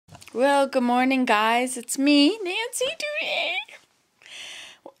Well, good morning, guys. It's me, Nancy, today.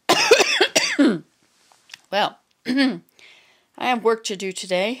 Well, I have work to do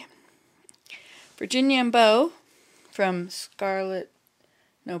today. Virginia and Bo from Bo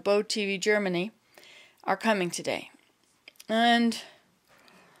TV Germany are coming today. And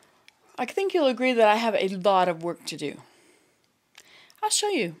I think you'll agree that I have a lot of work to do. I'll show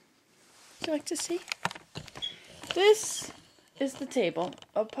you. Would you like to see? This is the table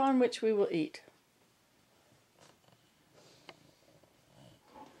upon which we will eat.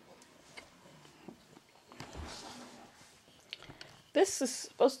 This is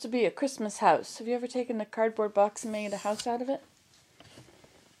supposed to be a Christmas house. Have you ever taken a cardboard box and made a house out of it?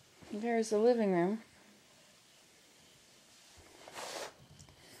 There's the living room.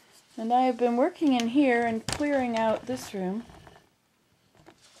 And I have been working in here and clearing out this room.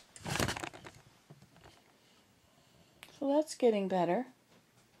 So that's getting better.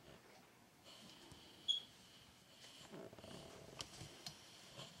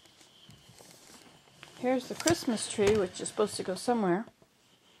 Here's the Christmas tree, which is supposed to go somewhere.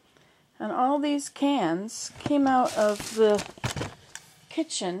 And all these cans came out of the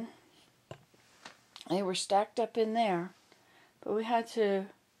kitchen. They were stacked up in there. But we had to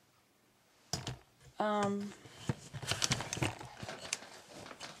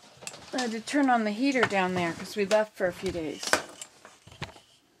turn on the heater down there because we left for a few days.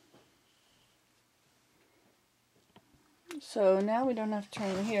 So now we don't have to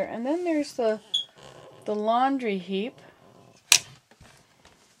turn the heater. And then there's the laundry heap.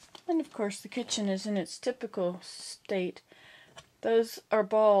 And of course the kitchen is in its typical state. Those are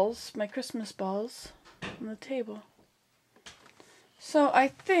balls, my Christmas balls, on the table. So I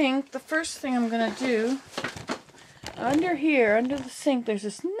think the first thing I'm going to do, under here, under the sink, there's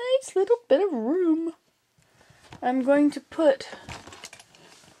this nice little bit of room. I'm going to put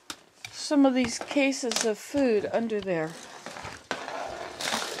some of these cases of food under there.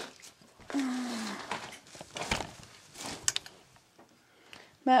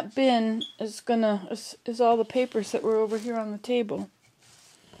 That bin is all the papers that were over here on the table,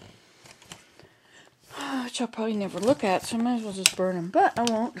 which I'll probably never look at, so I might as well just burn them. But I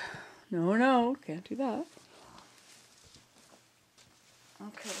won't. No, can't do that.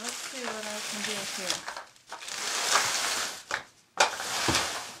 Okay, let's see what I can do here.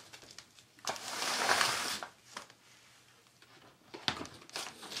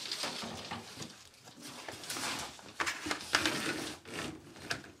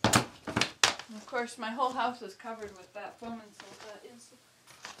 Of course, my whole house is covered with that foam and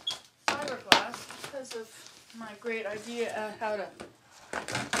fiberglass because of my great idea of how to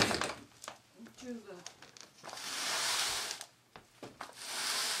do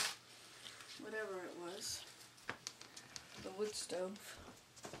whatever it was, the wood stove.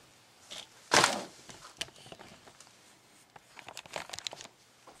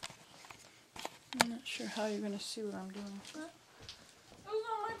 I'm not sure how you're going to see what I'm doing, but those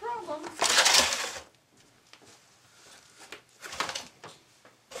are my problems.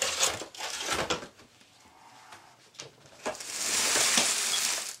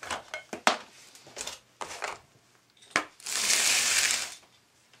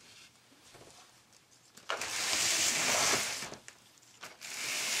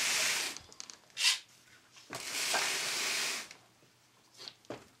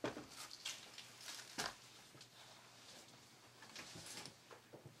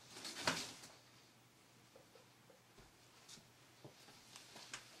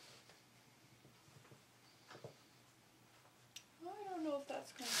 I don't know if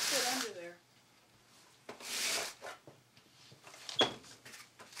that's going to fit under there.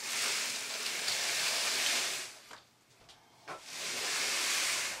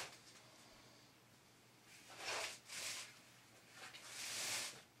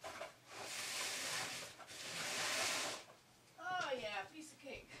 Oh yeah, piece of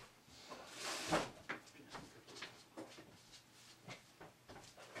cake.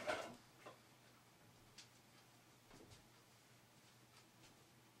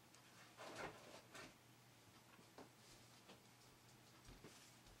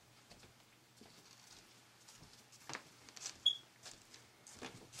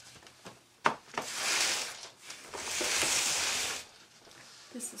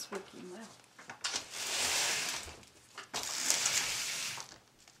 This is working well.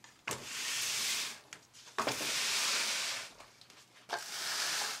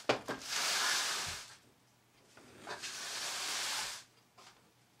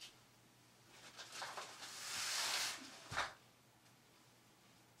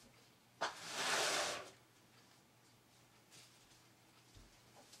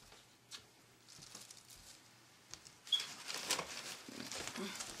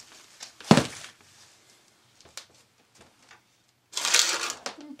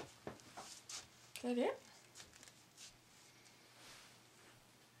 that it?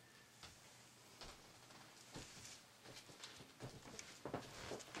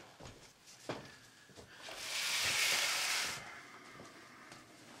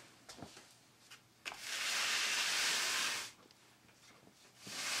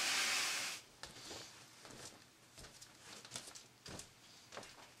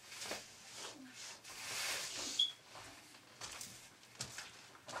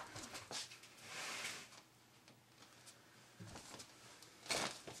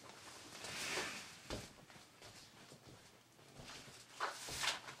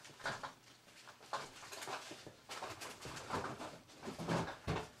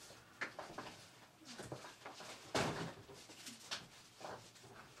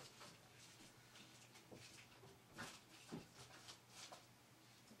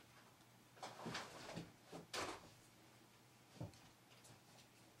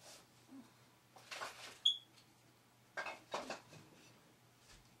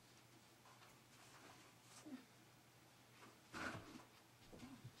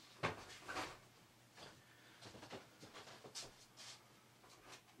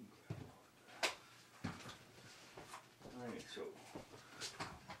 So,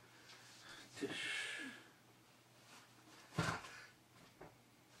 tish.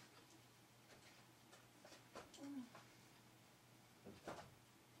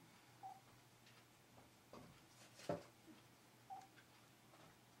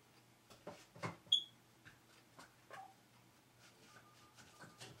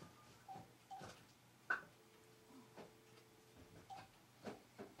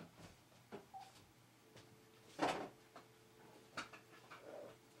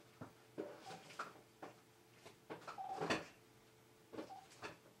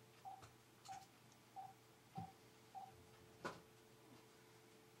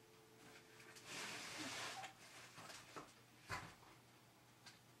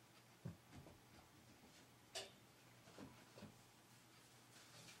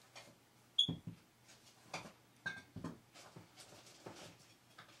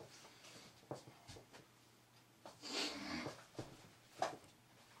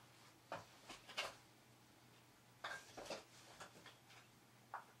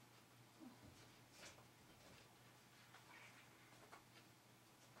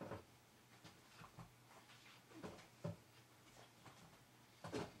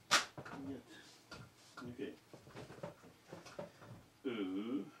 Okay.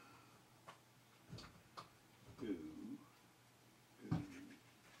 Ooh. Ooh. Ooh.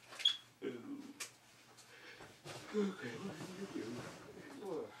 Ooh. Okay, what do you do?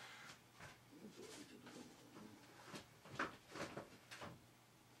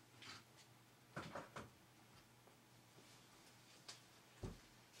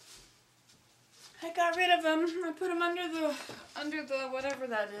 I got rid of them. I put them under the whatever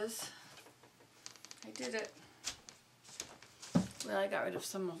that is. I did it. Well, I got rid of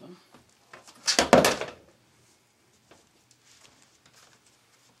some of them.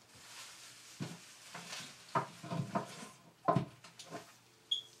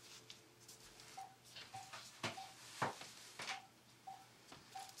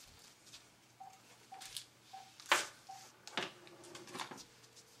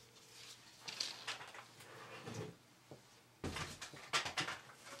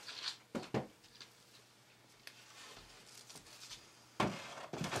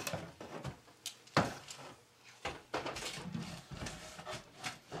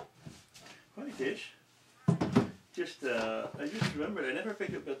 Funny Tish. Just, I just remembered I never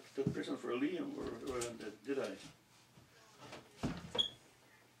picked up that present for Liam, or did I?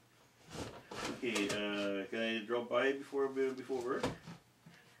 Okay, can I drop by before work?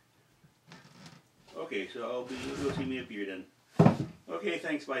 Okay, so you'll see me up here then. Okay,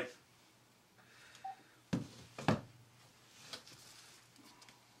 thanks, bye.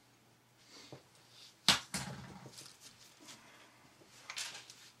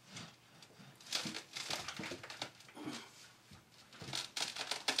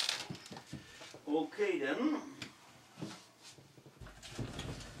 Okay then.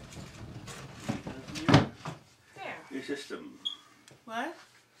 There. Your system. What?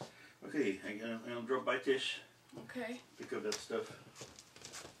 Okay, I'll drop by Tish. Okay. Pick up that stuff.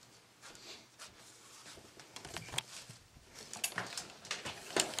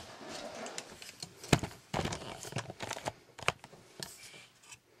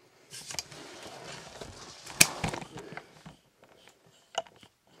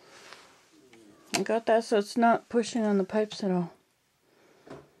 I got that so it's not pushing on the pipes at all.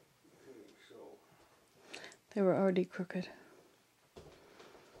 They were already crooked.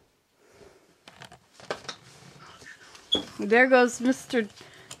 There goes Mr.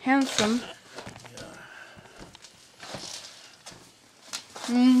 Handsome.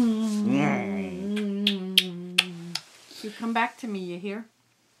 You come back to me, you hear?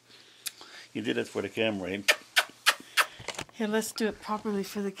 You did it for the camera, eh? Here, let's do it properly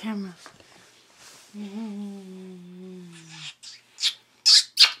for the camera.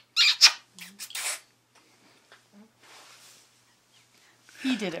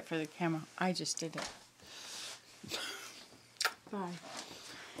 He did it for the camera. I just did it. Bye.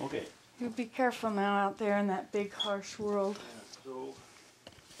 Okay. You be careful now out there in that big, harsh world. Yeah,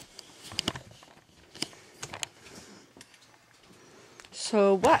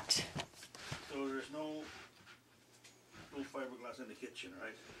 So what? so there's no fiberglass in the kitchen,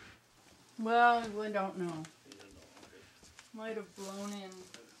 right? Well, we don't know. You don't know. Okay. Might have blown in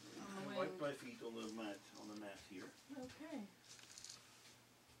on the I wind. wipe my feet on the mat here. Okay.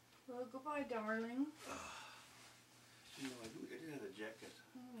 Well, goodbye, darling. You know, I did have a jacket.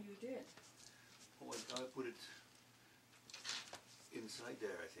 Oh, you did. Oh, I put it inside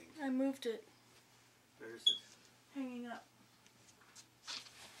there, I think. I moved it. Where is it? Hanging up.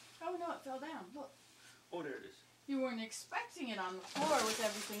 Oh no, it fell down. Look. Oh, there it is. You weren't expecting it on the floor with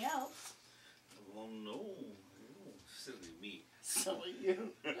everything else. Oh, no. Silly me. Silly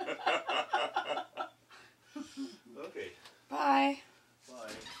you. Okay. Bye.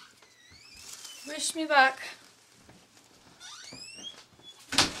 Bye. Wish me luck.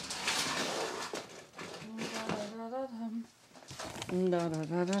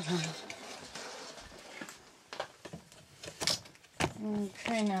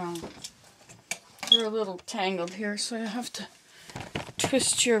 Okay, now you're a little tangled here, so I have to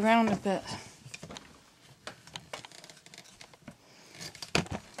twist you around a bit.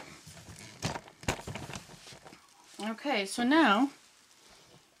 Okay, so now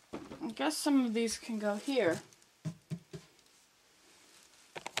I guess some of these can go here.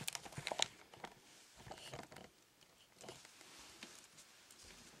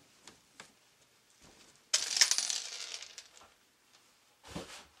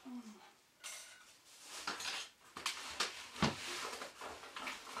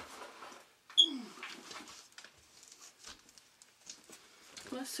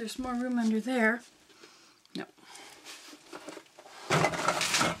 Plus, there's more room under there. No.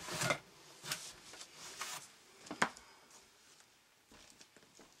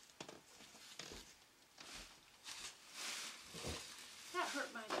 That hurt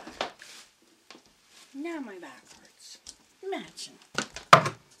my back. Now my back hurts. Imagine.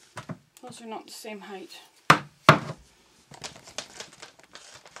 Those are not the same height.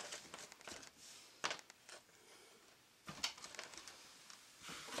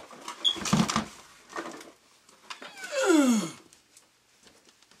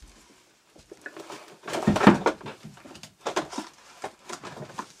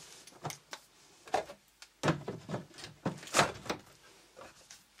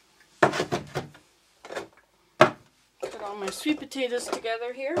 Put all my sweet potatoes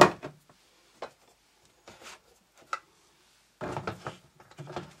together here.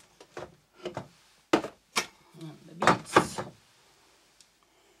 And the beets.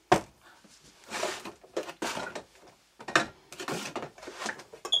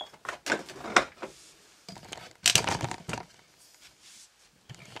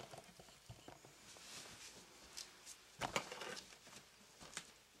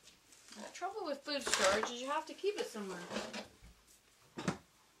 The trouble with food storage is you have to keep it somewhere.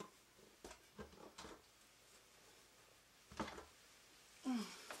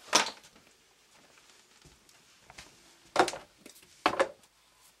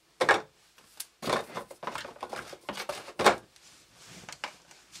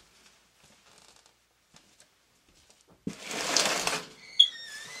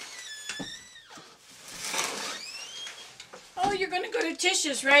 Oh, you're going to go to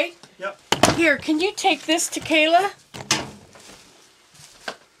Tish's, right? Yep. Here, can you take this to Kayla?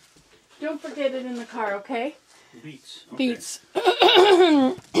 Don't forget it in the car, okay? Beets. Okay. Beets.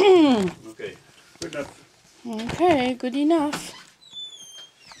 Okay. Good enough. Okay, good enough.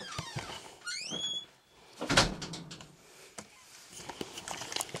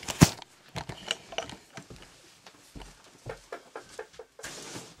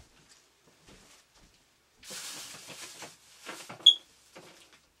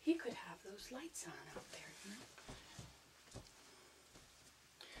 He could have those lights on out there,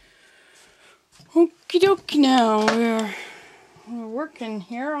 you know? Okie dokie now, we're working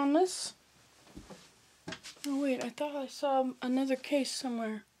here on this. Oh wait, I thought I saw another case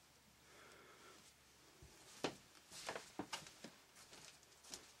somewhere.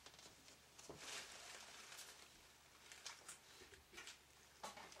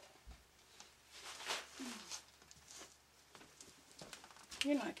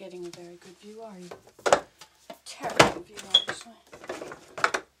 You're not getting a very good view, are you? Terrible view, actually.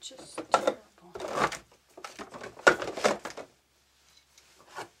 Just terrible.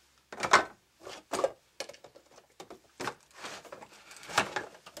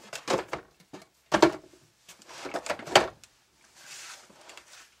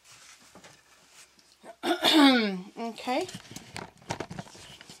 Okay.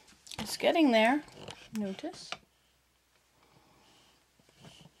 It's getting there. Notice.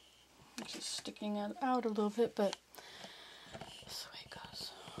 It's just sticking out a little bit, but that's the way it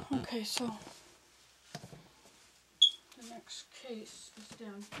goes. Okay, so the next case is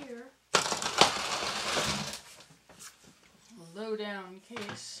down here. A low down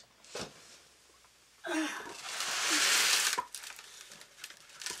case. I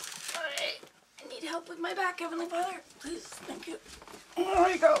need help with my back, Heavenly Father. Please, thank you. There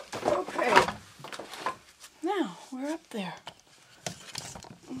we go. Okay. Now, we're up there.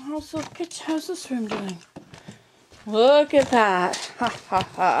 How's this room doing? Look at that. Ha ha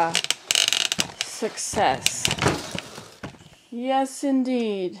ha. Success. Yes,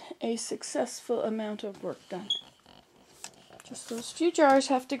 indeed. A successful amount of work done. Just those few jars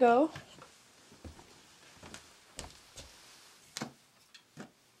have to go.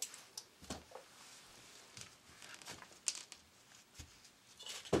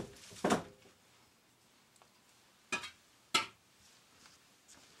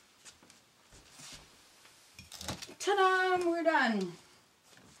 Ta-da! We're done.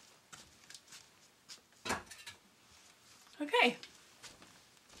 Okay.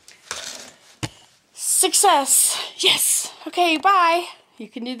 Success! Yes! Okay, bye! You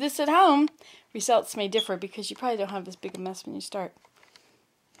can do this at home. Results may differ because you probably don't have as big a mess when you start.